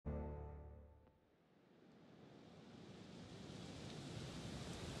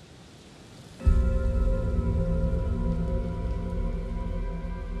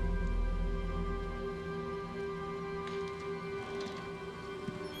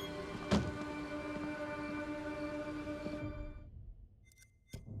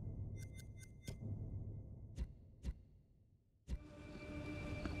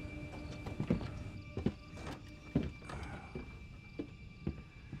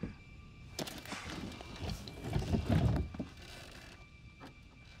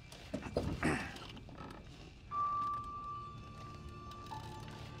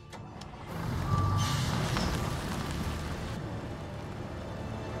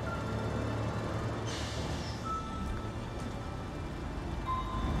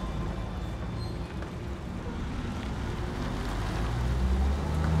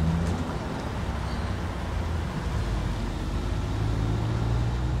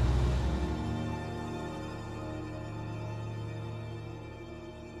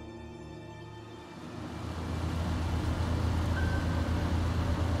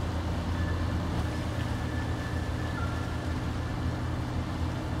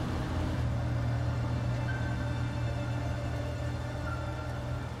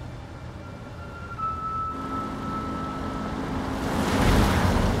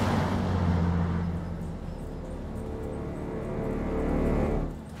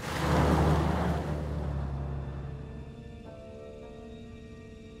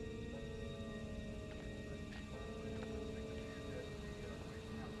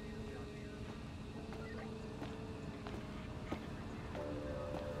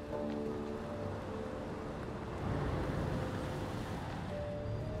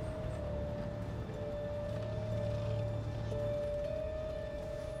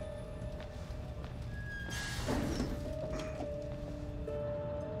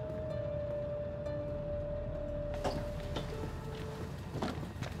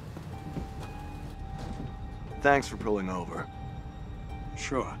Thanks for pulling over.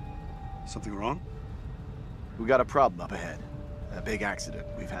 Sure. Something wrong? We got a problem up ahead. A big accident.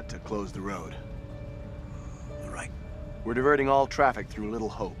 We've had to close the road. All right. We're diverting all traffic through Little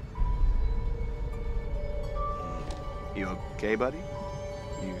Hope. You okay, buddy?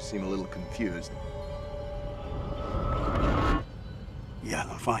 You seem a little confused. Yeah,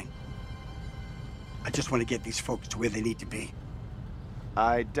 I'm fine. I just want to get these folks to where they need to be.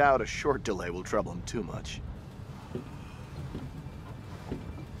 I doubt a short delay will trouble them too much.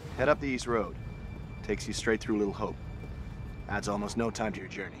 Head up the East Road. Takes you straight through Little Hope. Adds almost no time to your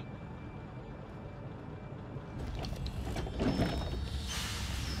journey.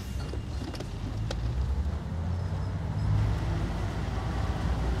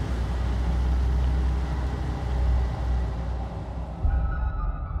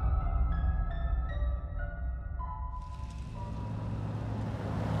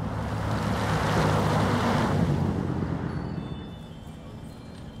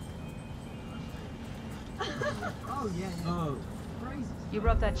 You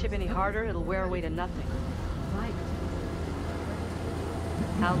rub that chip any harder, it'll wear away to nothing. Right.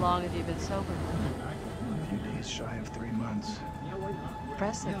 How long have you been sober? A few days shy of 3 months.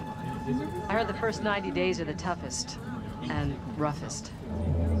 Impressive. I heard the first 90 days are the toughest and roughest.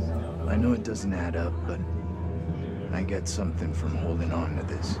 I know it doesn't add up, but I get something from holding on to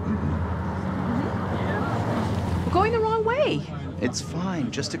this. We're going the wrong way. It's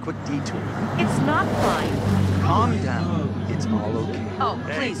fine, just a quick detour. It's not fine. Calm down. It's all okay. Oh,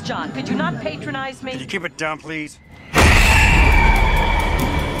 please, John, could you not patronize me? Can you keep it down, please?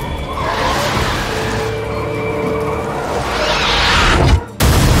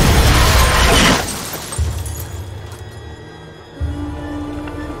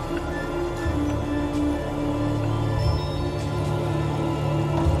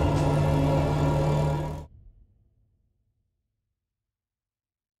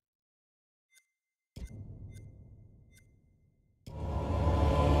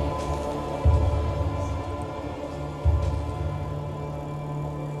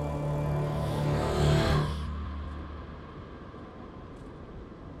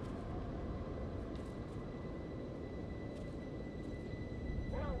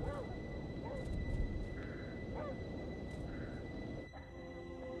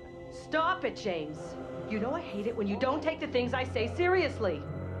 Stop it, James. You know I hate it when you don't take the things I say seriously.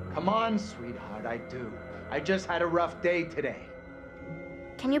 Come on, sweetheart, I do. I just had a rough day today.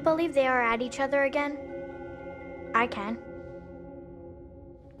 Can you believe they are at each other again? I can.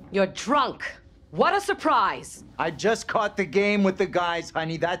 You're drunk. What a surprise. I just caught the game with the guys,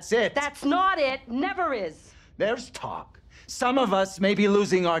 honey, that's it. That's not it. Never is. There's talk. Some of us may be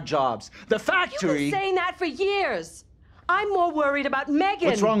losing our jobs. The factory... You've been saying that for years. I'm more worried about Megan.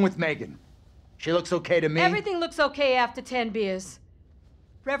 What's wrong with Megan? She looks okay to me. Everything looks okay after 10 beers.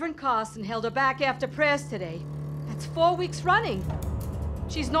 Reverend Carson held her back after prayers today. That's 4 weeks running.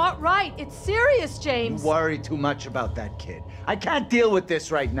 She's not right. It's serious, James. You worry too much about that kid. I can't deal with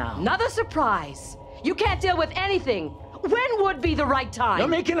this right now. Another surprise. You can't deal with anything. When would be the right time? You're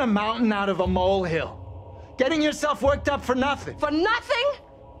making a mountain out of a molehill. Getting yourself worked up for nothing. For nothing?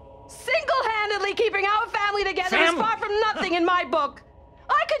 Single-handedly keeping our family together is far from nothing in my book.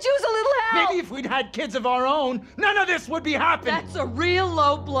 I could use a little help. Maybe if we'd had kids of our own, none of this would be happening. That's a real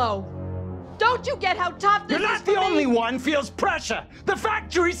low blow. Don't you get how tough this is? You're not the only one feels pressure. The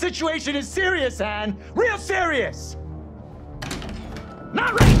factory situation is serious, Anne. Real serious.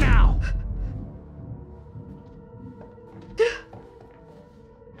 Not right now.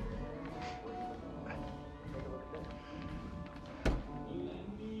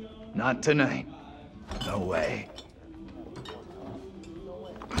 Not tonight. No way.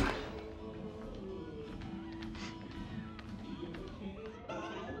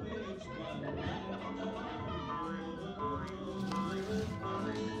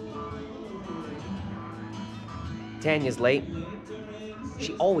 Tanya's late.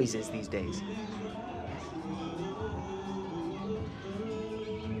 She always is these days.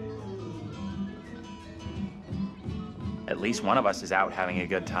 At least one of us is out having a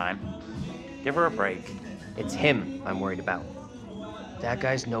good time. Give her a break. It's him I'm worried about. That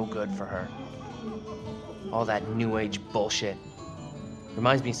guy's no good for her. All that new age bullshit.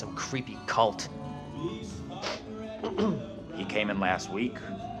 Reminds me of some creepy cult. He came in last week.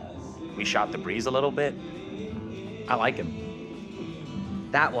 We shot the breeze a little bit. I like him.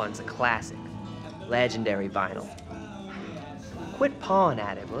 That one's a classic. Legendary vinyl. Quit pawing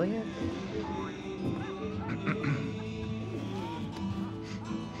at it, will you?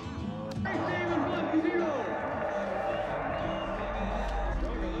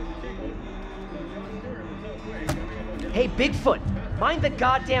 Hey, Bigfoot, mind the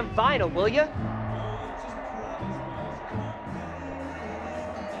goddamn vinyl, will ya?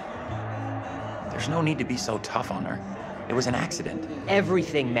 There's no need to be so tough on her. It was an accident.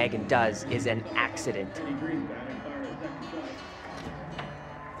 Everything Megan does is an accident.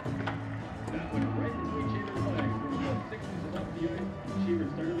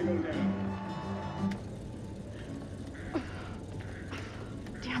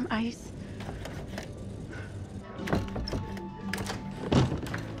 Damn ice.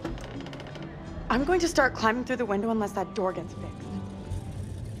 I'm going to start climbing through the window unless that door gets fixed.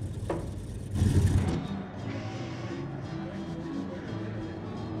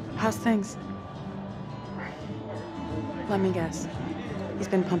 How's things? Let me guess. He's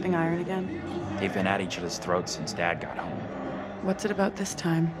been pumping iron again? They've been at each other's throats since Dad got home. What's it about this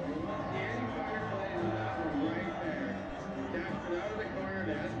time?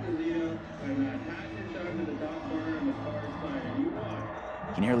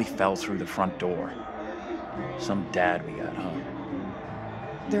 He nearly fell through the front door. Some dad we got, huh?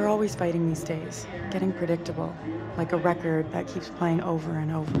 They're always fighting these days. Getting predictable. Like a record that keeps playing over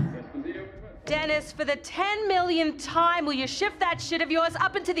and over. Dennis, for the 10 millionth time, will you shift that shit of yours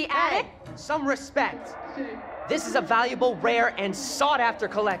up into the attic? Hey, some respect. This is a valuable, rare, and sought-after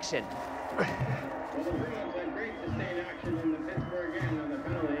collection.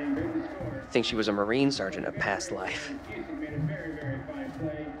 Think she was a Marine sergeant in a past life.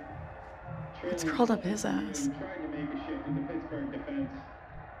 It's curled up his ass.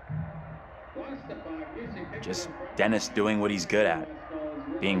 Just Dennis doing what he's good at.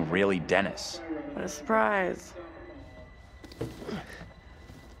 Being really Dennis. What a surprise.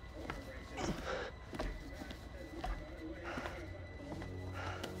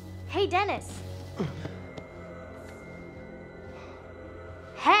 Hey, Dennis.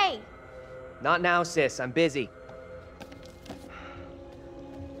 Hey! Not now, sis. I'm busy.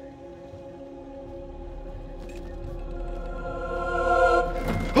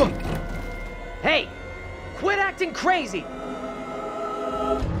 Hey! Quit acting crazy!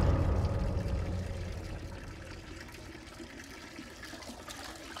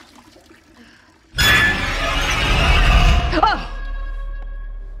 Oh!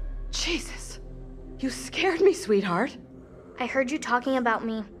 Jesus. You scared me, sweetheart. I heard you talking about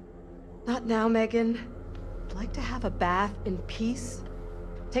me. Not now, Megan. I'd like to have a bath in peace.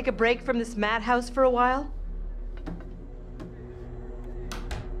 Take a break from this madhouse for a while.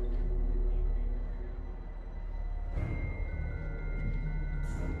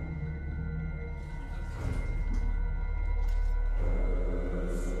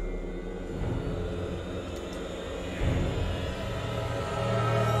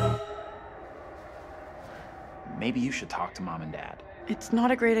 Maybe you should talk to Mom and Dad. It's not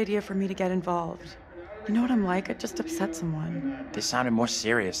a great idea for me to get involved. You know what I'm like? I'd just upset someone. This sounded more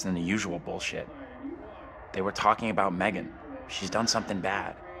serious than the usual bullshit. They were talking about Megan. She's done something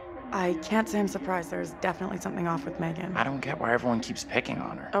bad. I can't say I'm surprised. There's definitely something off with Megan. I don't get why everyone keeps picking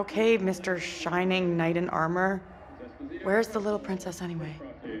on her. Okay, Mr. Shining Knight in Armor. Where's the little princess anyway?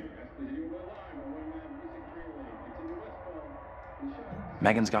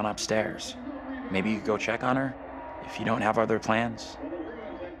 Megan's gone upstairs. Maybe you could go check on her? If you don't have other plans.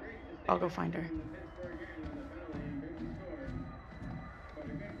 I'll go find her.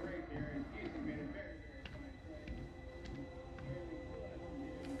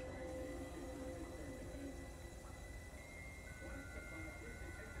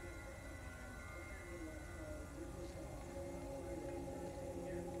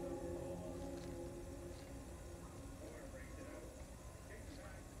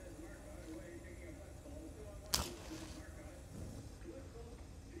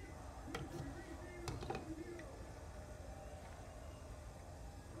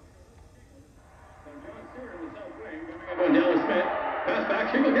 Pass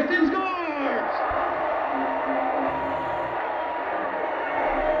back, Shingle gets in, scores!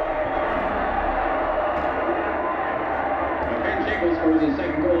 Ben Shingle scores his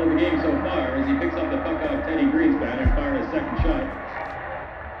second goal of the game so far as he picks up the puck off Teddy Greenspan and fires his second shot.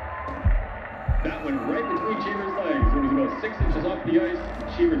 That went right between Cheever's legs. It was about 6 inches off the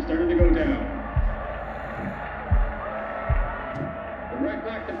ice. Cheever started to go down. Right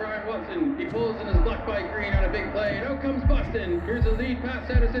back to Brian Watson. He pulls and is blocked by Green on a big play. And out comes Boston. Here's a lead pass.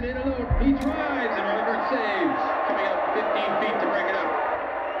 Edison in alone. He drives and Rutherford saves. Coming up 15 feet to break it up.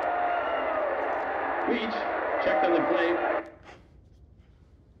 Beach checked on the play.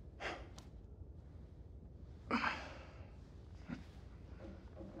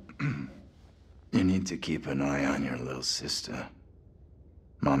 You need to keep an eye on your little sister.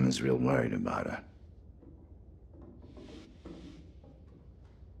 Mom is real worried about her.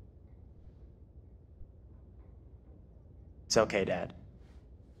 It's okay, Dad.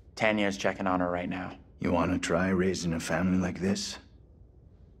 Tanya's checking on her right now. You want to try raising a family like this?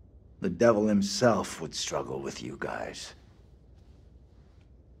 The devil himself would struggle with you guys.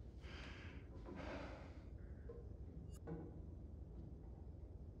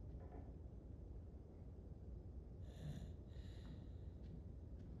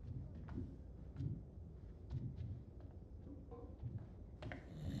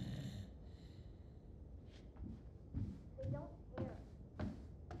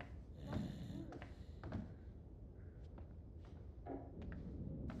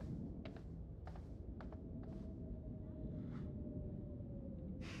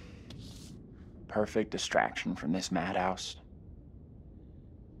 Perfect distraction from this madhouse.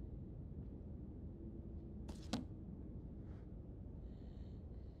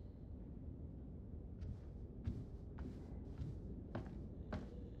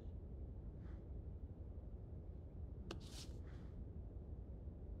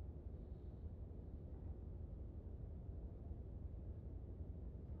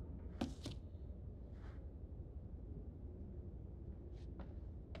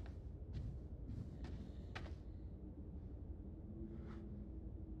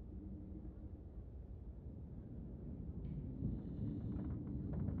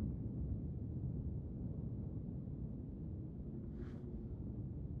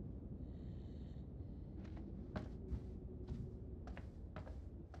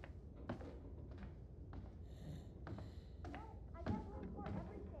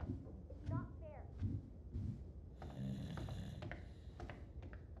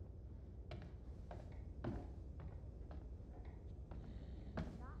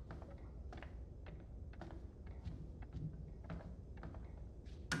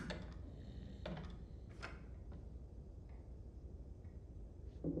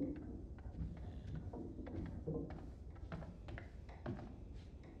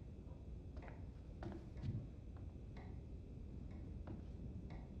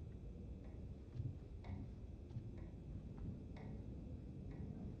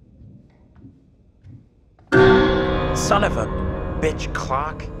 Son of a bitch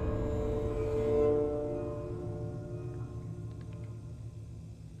clock.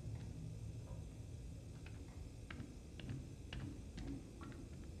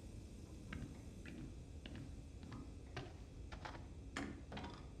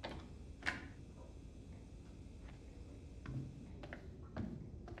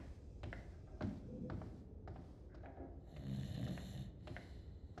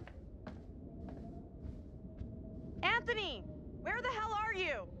 Anthony, where the hell are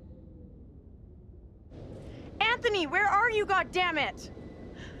you? Anthony, where are you, goddammit?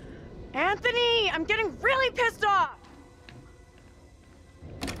 Anthony, I'm getting really pissed off!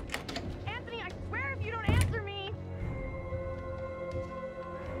 Anthony, I swear if you don't answer me...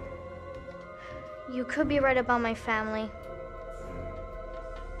 You could be right about my family.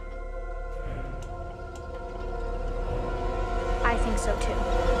 I think so too.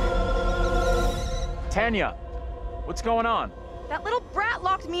 Tanya, what's going on? That little brat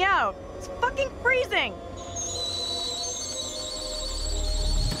locked me out. It's fucking freezing!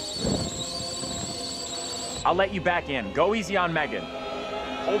 I'll let you back in. Go easy on Megan.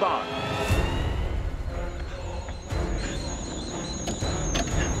 Hold on.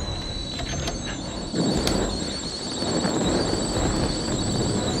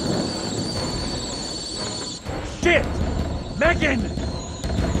 Shit! Megan!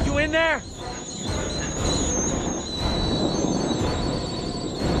 You in there?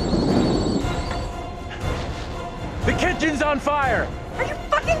 The kitchen's on fire! Are you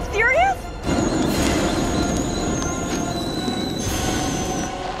fucking serious?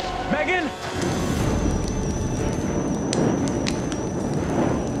 Megan!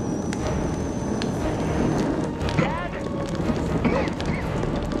 Dad?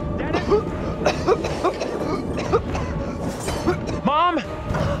 Dennis? Mom?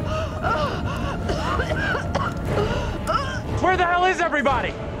 Where the hell is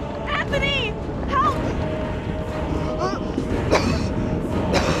everybody? Anthony! Help!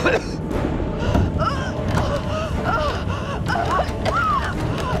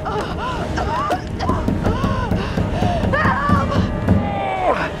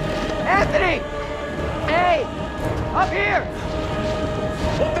 Anthony! Hey! Up here!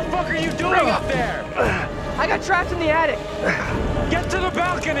 What the fuck are you doing up there? I got trapped in the attic. Get to the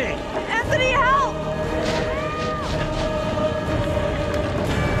balcony! Anthony, help!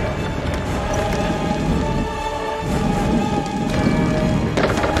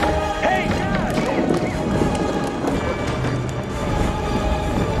 Hey, Dad!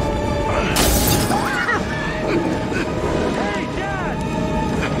 Hey!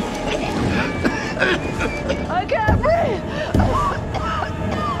 I can't breathe!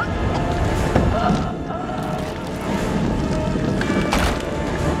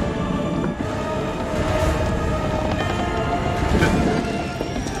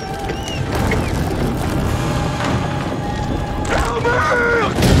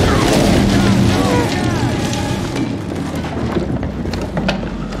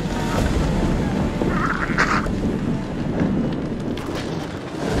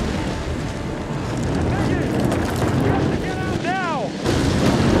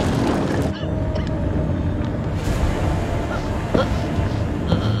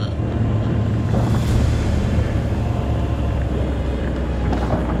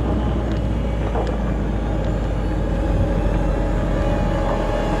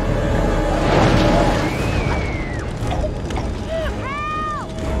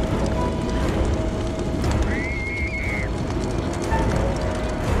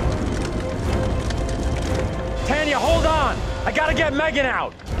 I gotta get Megan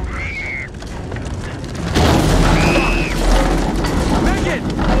out!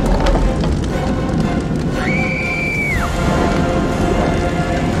 Megan!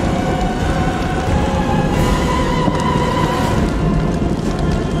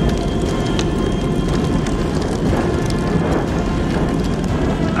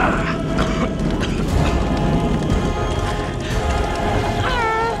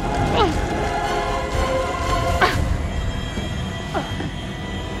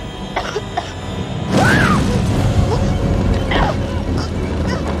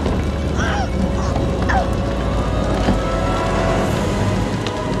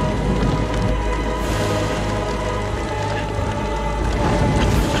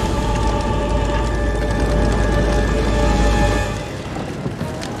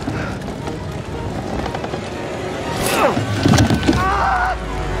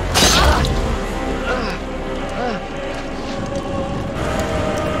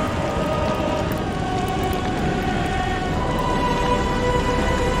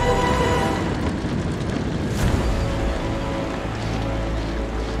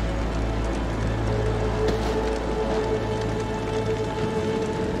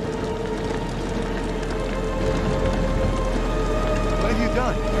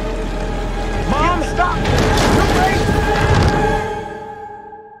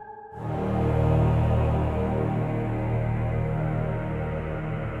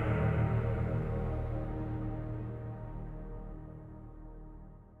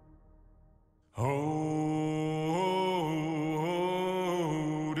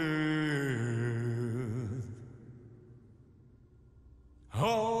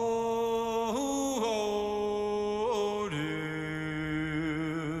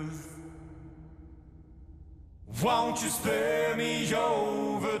 Won't you spare me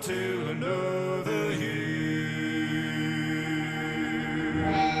over till another year?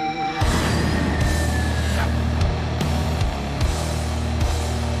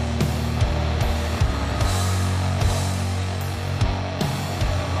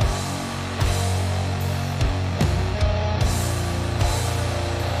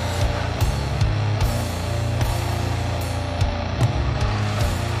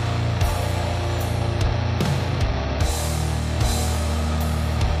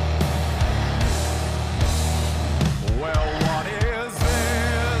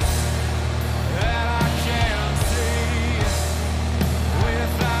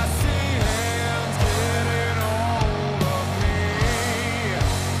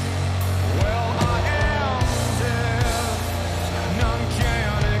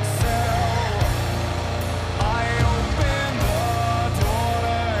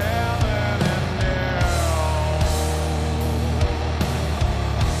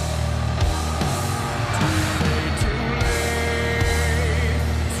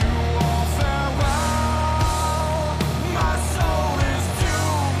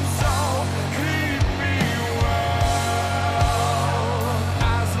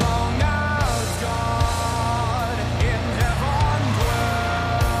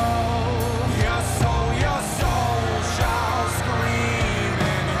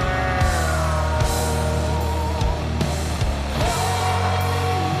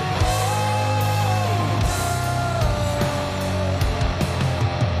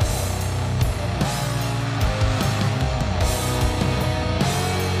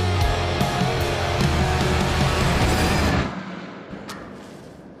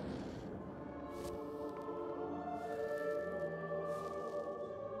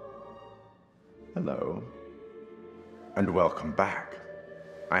 Hello, and welcome back.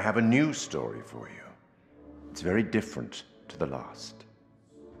 I have a new story for you. It's very different to the last.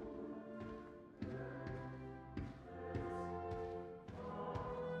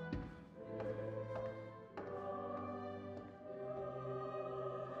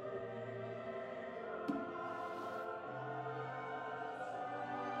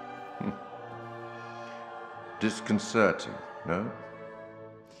 Disconcerting, no?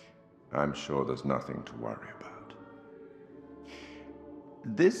 I'm sure there's nothing to worry about.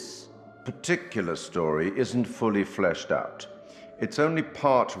 This particular story isn't fully fleshed out. It's only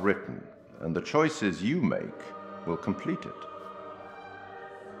part written, and the choices you make will complete it.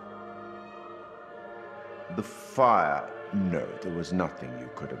 The fire, no, there was nothing you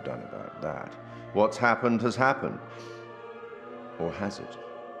could have done about that. What's happened has happened. Or has it?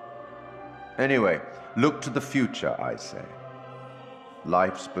 Anyway, look to the future, I say.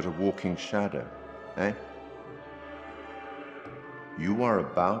 Life's but a walking shadow, eh? You are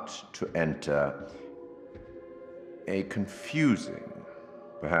about to enter a confusing,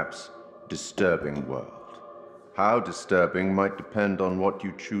 perhaps disturbing world. How disturbing might depend on what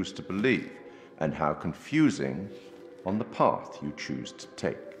you choose to believe, and how confusing on the path you choose to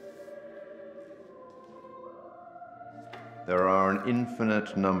take. There are an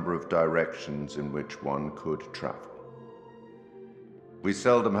infinite number of directions in which one could travel. We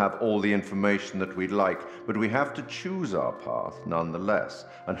seldom have all the information that we'd like, but we have to choose our path nonetheless,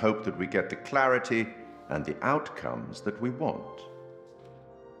 and hope that we get the clarity and the outcomes that we want.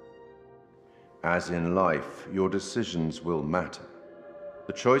 As in life, your decisions will matter.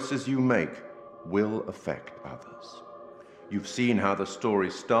 The choices you make will affect others. You've seen how the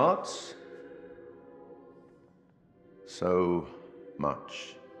story starts. So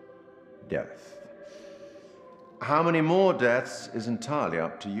much death. How many more deaths is entirely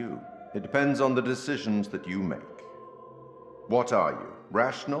up to you. It depends on the decisions that you make. What are you?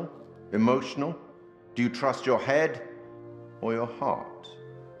 Rational? Emotional? Do you trust your head or your heart?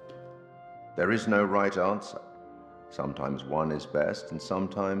 There is no right answer. Sometimes one is best and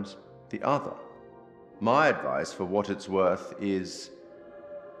sometimes the other. My advice, for what it's worth, is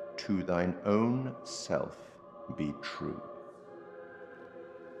to thine own self be true.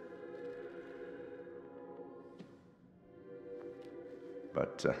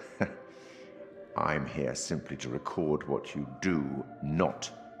 But I'm here simply to record what you do,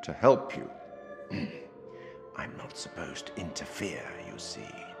 not to help you. I'm not supposed to interfere, you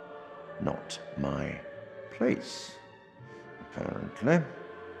see. Not my place, apparently.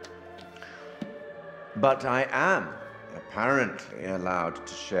 But I am apparently allowed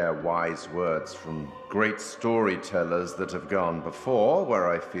to share wise words from great storytellers that have gone before, where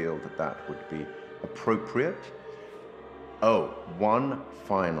I feel that that would be appropriate. Oh, one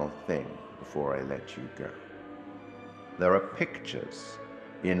final thing before I let you go. There are pictures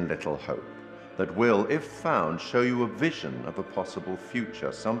in Little Hope that will, if found, show you a vision of a possible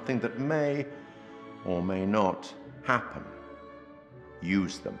future, something that may or may not happen.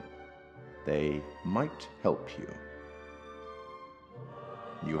 Use them. They might help you.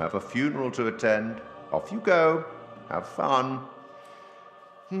 You have a funeral to attend. Off you go. Have fun.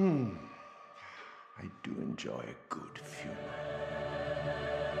 I do enjoy a good funeral.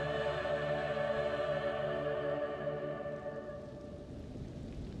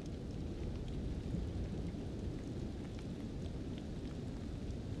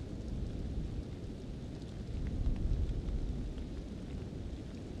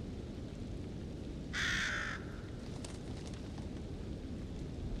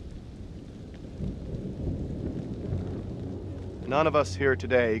 None of us here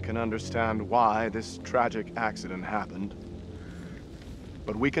today can understand why this tragic accident happened.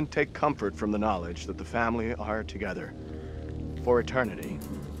 But we can take comfort from the knowledge that the family are together for eternity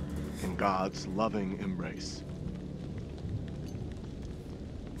in God's loving embrace.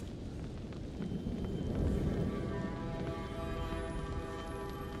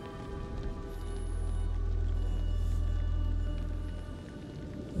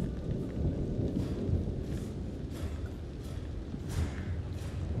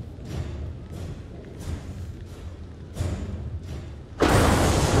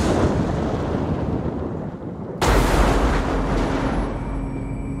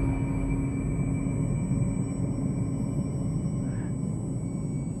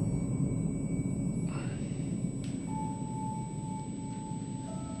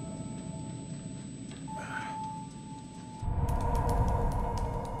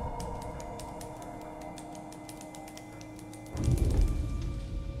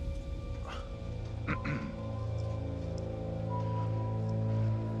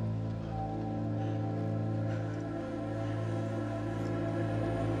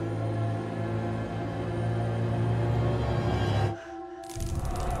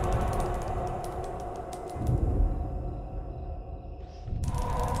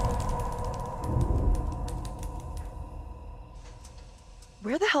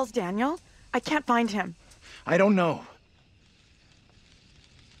 Where the hell's Daniel? I can't find him. I don't know.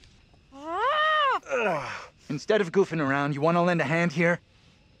 Instead of goofing around, you want to lend a hand here?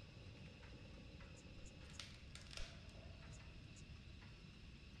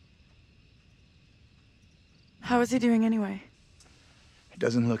 How is he doing anyway? It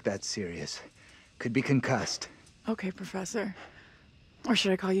doesn't look that serious. Could be concussed. Okay, Professor. Or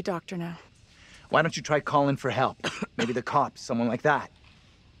should I call you Doctor now? Why don't you try calling for help? Maybe the cops, someone like that.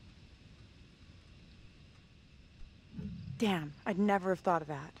 Damn, I'd never have thought of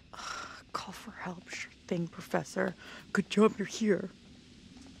that. Call for help, sure thing, Professor. Good job you're here.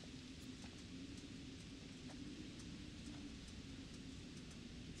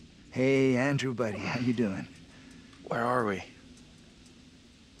 Hey, Andrew, buddy, how you doing? Where are we?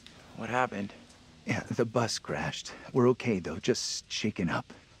 What happened? Yeah, the bus crashed. We're okay, though, just shaken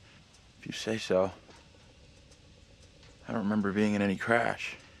up. If you say so. I don't remember being in any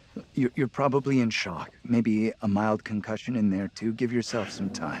crash. You're probably in shock. Maybe a mild concussion in there, too. Give yourself some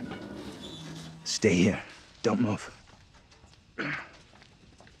time. Stay here. Don't move.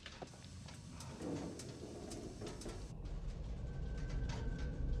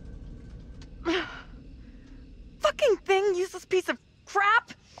 Fucking thing, useless piece of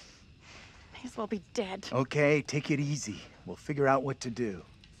crap! May as well be dead. Okay, take it easy. We'll figure out what to do.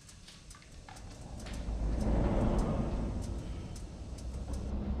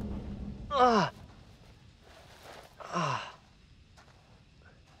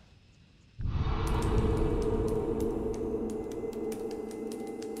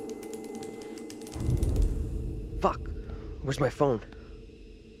 Fuck. Where's my phone?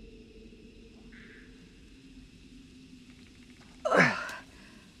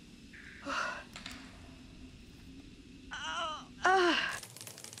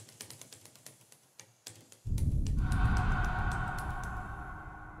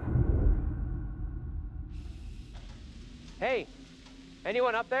 Hey,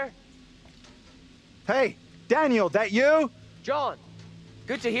 anyone up there? Hey, Daniel, that you? John,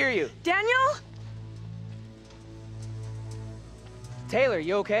 good to hear you. Daniel? Taylor,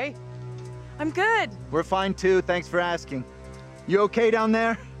 you okay? I'm good. We're fine, too. Thanks for asking. You okay down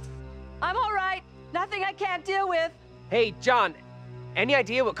there? I'm all right. Nothing I can't deal with. Hey, John, any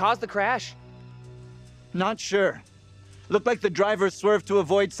idea what caused the crash? Not sure. Looked like the driver swerved to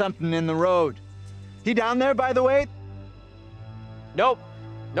avoid something in the road. He down there, by the way? Nope.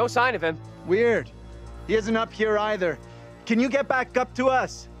 No sign of him. Weird. He isn't up here either. Can you get back up to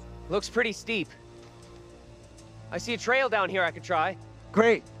us? Looks pretty steep. I see a trail down here I could try.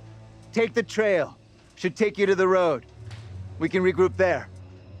 Great. Take the trail. Should take you to the road. We can regroup there.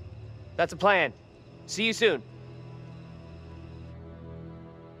 That's a plan. See you soon.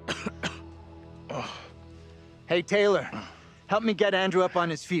 Hey, Taylor. Help me get Andrew up on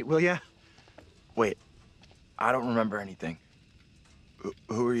his feet, will ya? Wait. I don't remember anything.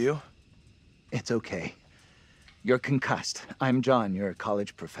 Who are you? It's okay. You're concussed. I'm John. You're a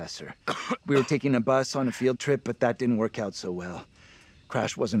college professor. We were taking a bus on a field trip, but that didn't work out so well.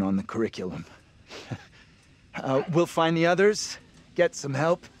 Crash wasn't on the curriculum. We'll find the others, get some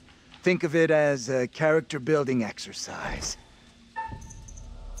help. Think of it as a character-building exercise.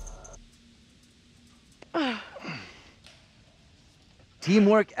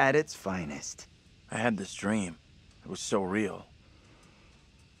 Teamwork at its finest. I had this dream. It was so real.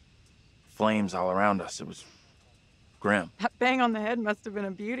 Flames all around us. It was grim. That bang on the head must have been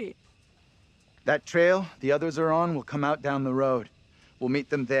a beauty. That trail the others are on will come out down the road. We'll meet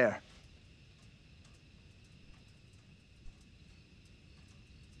them there.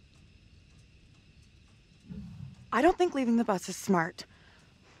 I don't think leaving the bus is smart.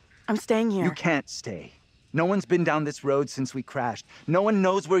 I'm staying here. You can't stay. No one's been down this road since we crashed. No one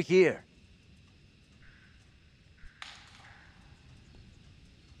knows we're here.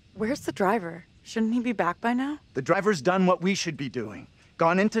 Where's the driver? Shouldn't he be back by now? The driver's done what we should be doing.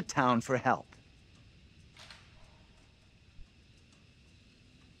 Gone into town for help.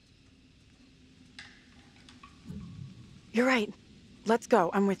 You're right. Let's go.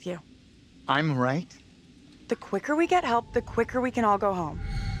 I'm with you. I'm right. The quicker we get help, the quicker we can all go home.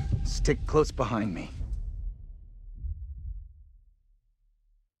 Stick close behind me.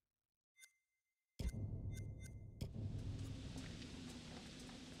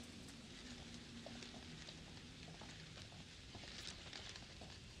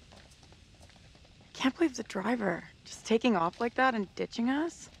 Can't believe the driver just taking off like that and ditching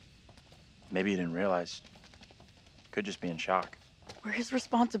us. Maybe he didn't realize. Could just be in shock. We're his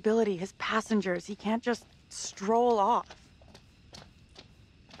responsibility, his passengers. He can't just stroll off.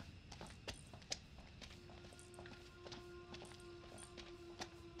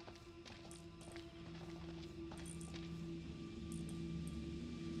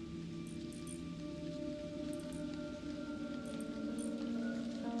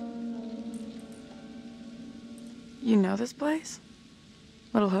 You know this place?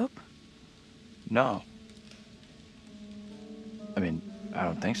 Little Hope? No. I mean, I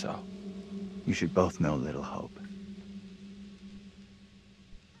don't think so. You should both know Little Hope.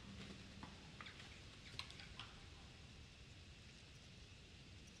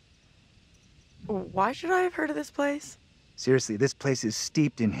 Why should I have heard of this place? Seriously, this place is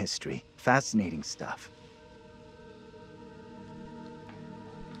steeped in history. Fascinating stuff.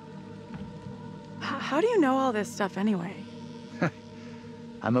 How do you know all this stuff anyway?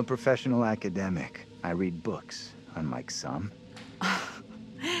 I'm a professional academic. I read books, unlike some.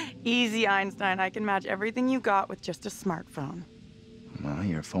 Easy, Einstein. I can match everything you got with just a smartphone. Well,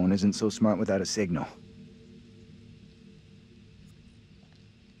 your phone isn't so smart without a signal.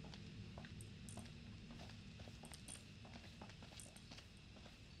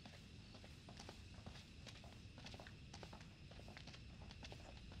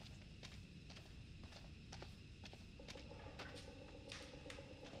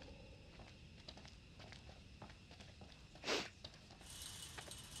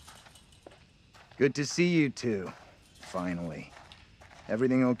 Good to see you two. Finally.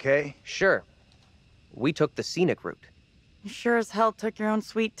 Everything okay? Sure. We took the scenic route. You sure as hell took your own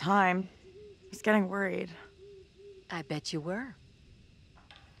sweet time. I was getting worried. I bet you were.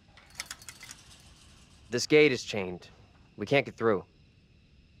 This gate is chained. We can't get through.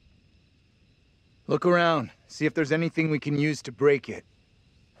 Look around. See if there's anything we can use to break it.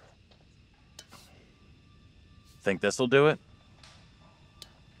 Think this'll do it?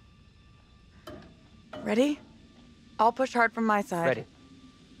 Ready? I'll push hard from my side. Ready.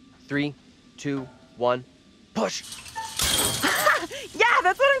 3, 2, 1, push! Yeah,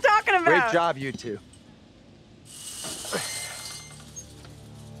 that's what I'm talking about! Great job, you two.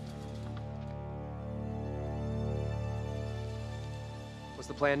 What's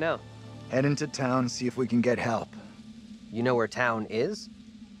the plan now? Head into town, see if we can get help. You know where town is?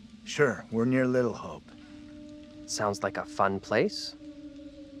 Sure, we're near Little Hope. Sounds like a fun place.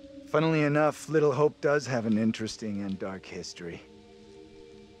 Funnily enough, Little Hope does have an interesting and dark history.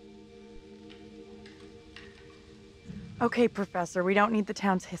 Okay, Professor, we don't need the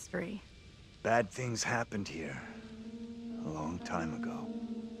town's history. Bad things happened here a long time ago.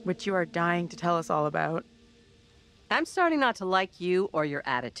 Which you are dying to tell us all about. I'm starting not to like you or your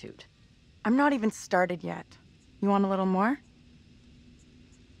attitude. I'm not even started yet. You want a little more?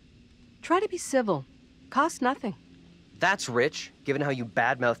 Try to be civil. Cost nothing. That's rich, given how you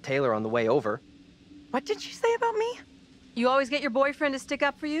badmouthed Taylor on the way over. What did you say about me? You always get your boyfriend to stick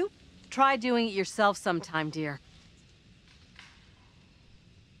up for you? Try doing it yourself sometime, dear.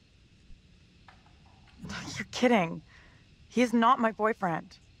 You're kidding. He is not my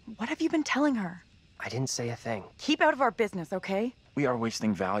boyfriend. What have you been telling her? I didn't say a thing. Keep out of our business, okay? We are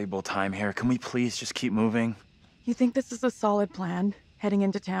wasting valuable time here. Can we please just keep moving? You think this is a solid plan, heading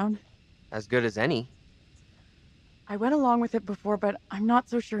into town? As good as any. I went along with it before, but I'm not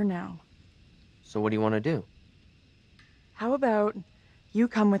so sure now. So what do you want to do? How about you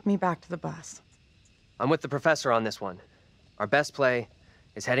come with me back to the bus? I'm with the professor on this one. Our best play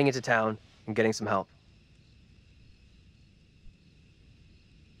is heading into town and getting some help.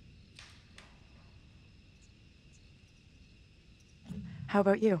 How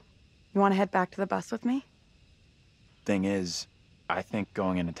about you? You want to head back to the bus with me? Thing is, I think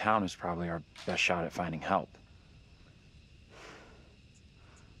going into town is probably our best shot at finding help.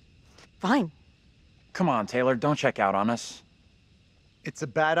 Fine. Come on, Taylor, don't check out on us. It's a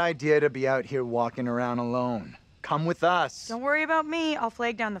bad idea to be out here walking around alone. Come with us. Don't worry about me. I'll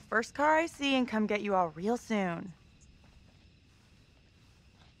flag down the first car I see and come get you all real soon.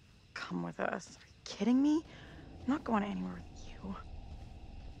 Come with us. Are you kidding me? I'm not going anywhere with you.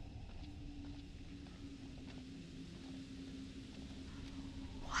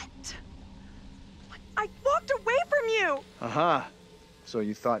 What? I walked away from you! Uh-huh. So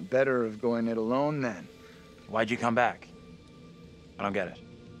you thought better of going it alone then? Why'd you come back? I don't get it.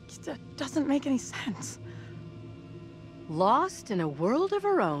 It doesn't make any sense. Lost in a world of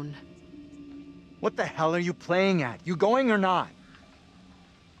her own. What the hell are you playing at? You going or not?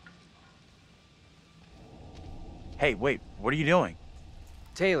 Hey, wait, what are you doing?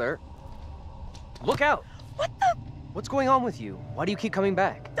 Taylor, look out! What the? What's going on with you? Why do you keep coming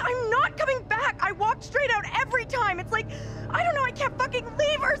back? I'm not coming back! I walked straight out every time! It's like, I don't know, I can't fucking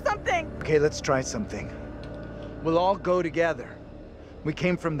leave or something! Okay, let's try something. We'll all go together. We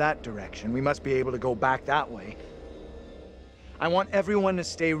came from that direction. We must be able to go back that way. I want everyone to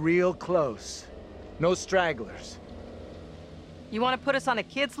stay real close. No stragglers. You want to put us on a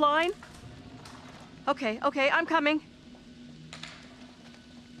kid's line? Okay, I'm coming.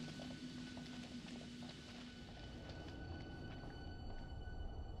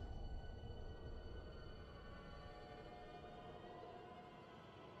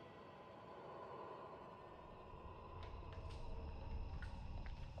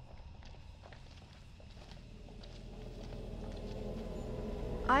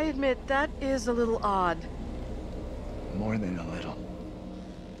 I admit that is a little odd. More than a little.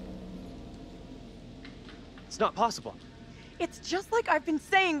 It's not possible. It's just like I've been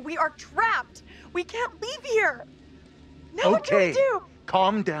saying, we are trapped. We can't leave here. Now what do we Okay, do?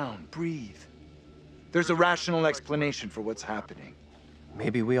 calm down, breathe. There's a rational explanation for what's happening.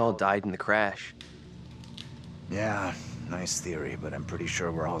 Maybe we all died in the crash. Yeah, nice theory, but I'm pretty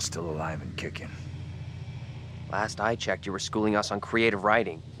sure we're all still alive and kicking. Last I checked, you were schooling us on creative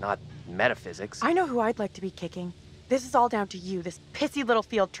writing, not metaphysics. I know who I'd like to be kicking. This is all down to you, this pissy little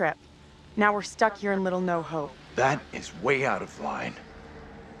field trip. Now we're stuck here in Little No Hope. That is way out of line.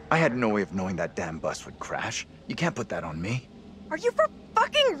 I had no way of knowing that damn bus would crash. You can't put that on me. Are you for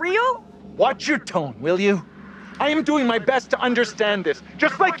fucking real? Watch your tone, will you? I am doing my best to understand this,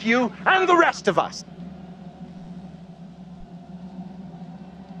 just like you and the rest of us.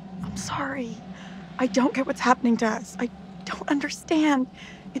 I'm sorry. I don't get what's happening to us. I don't understand.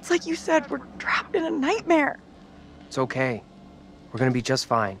 It's like you said, we're trapped in a nightmare. It's okay. We're gonna be just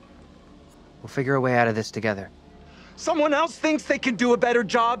fine. We'll figure a way out of this together. Someone else thinks they can do a better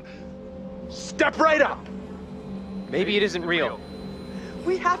job? Step right up. Maybe it isn't real.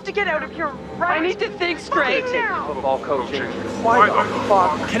 We have to get out of here right I need to think straight. now. Football coaching. Why the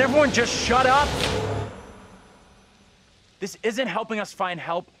fuck? Can everyone just shut up? This isn't helping us find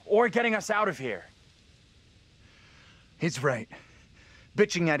help or getting us out of here. He's right.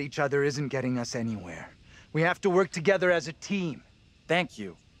 Bitching at each other isn't getting us anywhere. We have to work together as a team. Thank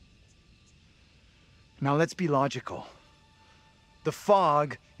you. Now let's be logical. The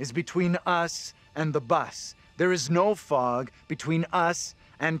fog is between us and the bus. There is no fog between us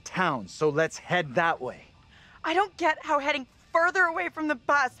and town, so let's head that way. I don't get how heading further away from the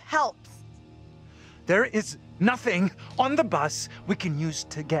bus helps. There is nothing on the bus we can use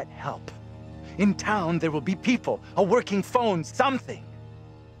to get help. In town, there will be people, a working phone, something.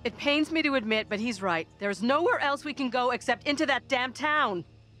 It pains me to admit, but he's right. There's nowhere else we can go except into that damn town.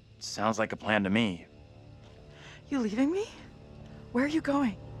 Sounds like a plan to me. You leaving me? Where are you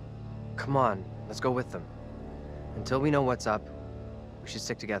going? Come on, let's go with them. Until we know what's up, we should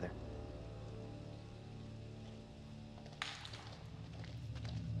stick together.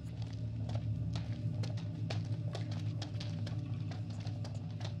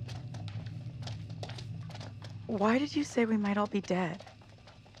 Why did you say we might all be dead?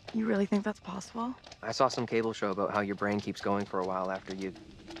 You really think that's possible? I saw some cable show about how your brain keeps going for a while after you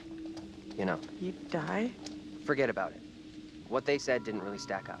know. You die? Forget about it. What they said didn't really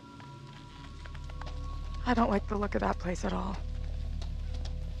stack up. I don't like the look of that place at all.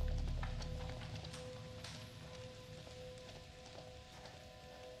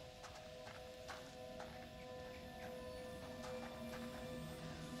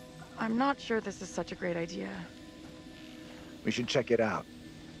 I'm not sure this is such a great idea. We should check it out.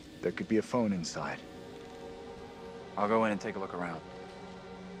 There could be a phone inside. I'll go in and take a look around.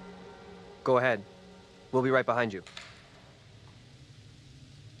 Go ahead. We'll be right behind you.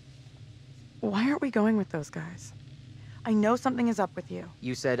 Why aren't we going with those guys? I know something is up with you.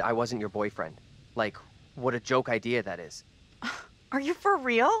 You said I wasn't your boyfriend. Like, what a joke idea that is. Are you for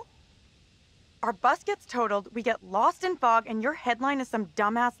real? Our bus gets totaled, we get lost in fog, and your headline is some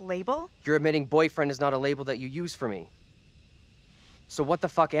dumbass label? You're admitting boyfriend is not a label that you use for me. So what the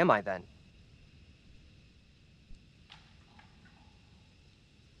fuck am I then?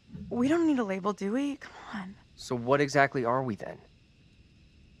 We don't need a label, do we? Come on. So what exactly are we then?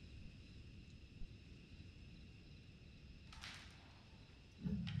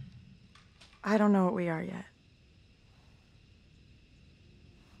 I don't know what we are yet.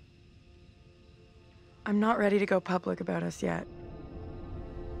 I'm not ready to go public about us yet.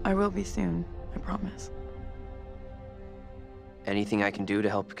 I will be soon, I promise. Anything I can do to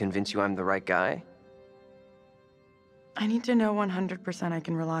help convince you I'm the right guy? I need to know 100% I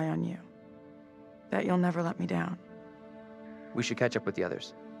can rely on you. That you'll never let me down. We should catch up with the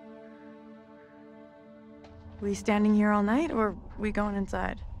others. We standing here all night, or we going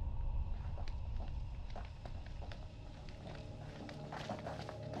inside?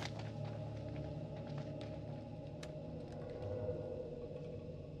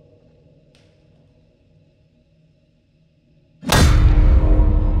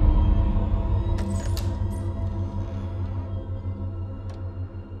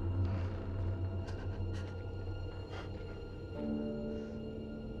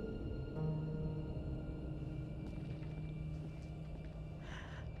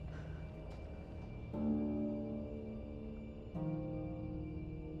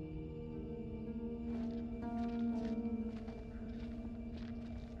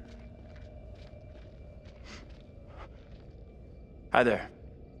 Hi there.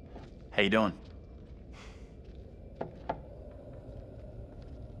 How you doing?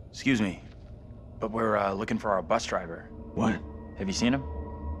 Excuse me, but we're looking for our bus driver. What? Have you seen him?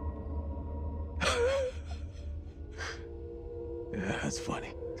 Yeah, that's funny.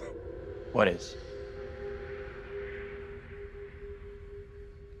 What is?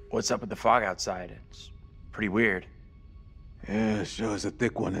 What's up with the fog outside? It's pretty weird. Yeah, sure is a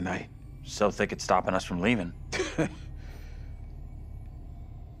thick one tonight. So thick it's stopping us from leaving.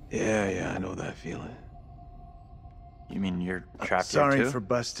 Yeah, I know that feeling. You mean you're trapped Sorry here too? for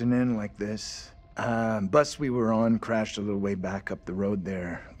busting in like this. Bus we were on crashed a little way back up the road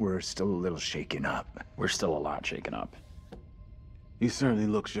there. We're still a little shaken up. We're still a lot shaken up. You certainly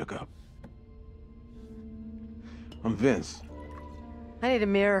look shook up. I'm Vince. I need a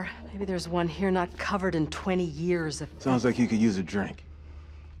mirror. Maybe there's one here not covered in 20 years of... Sounds like you could use a drink.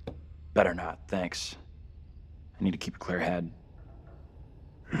 Better not, thanks. I need to keep a clear head.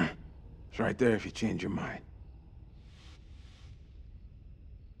 It's right there if you change your mind.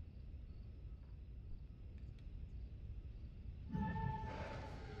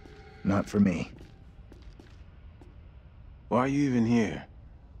 Not for me. Why are you even here?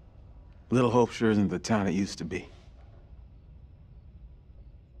 Little Hope sure isn't the town it used to be.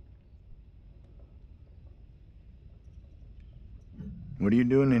 What are you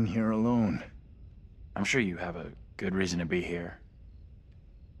doing in here alone? I'm sure you have a good reason to be here.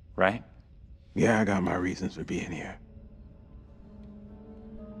 Right? Yeah, I got my reasons for being here.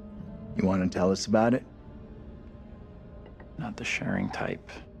 You want to tell us about it? Not the sharing type.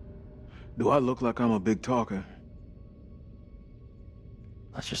 Do I look like I'm a big talker?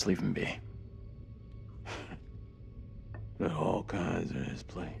 Let's just leave him be. There are all kinds in this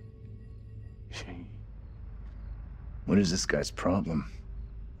place. What is this guy's problem?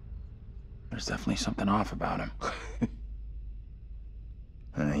 There's definitely something off about him.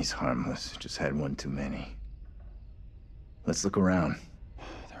 He's harmless. Just had one too many. Let's look around.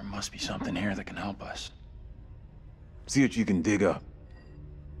 There must be something here that can help us. See what you can dig up.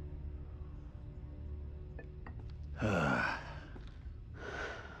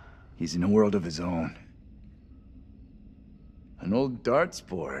 He's in a world of his own. An old darts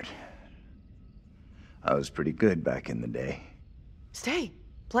board. I was pretty good back in the day. Stay.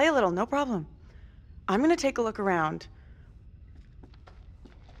 Play a little, no problem. I'm gonna take a look around.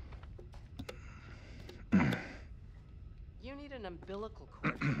 You need an umbilical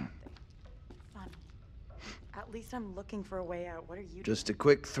cord. Fun. At least I'm looking for a way out. What are you Just a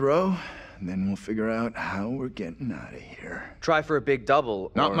quick throw, and then we'll figure out how we're getting out of here. Try for a big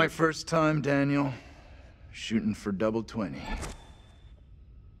double. Not or... my first time, Daniel. Shooting for double 20.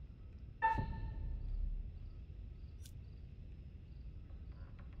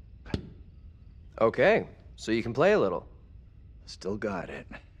 Okay, so you can play a little. Still got it.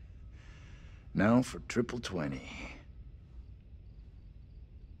 Now for triple 20.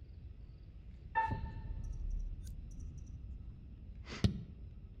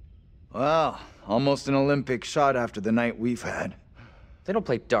 Well, almost an Olympic shot after the night we've had. They don't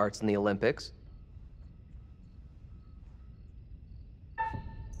play darts in the Olympics.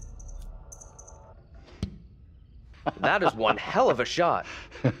 That is one hell of a shot.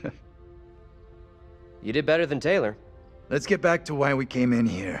 You did better than Taylor. Let's get back to why we came in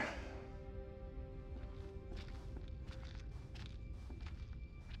here.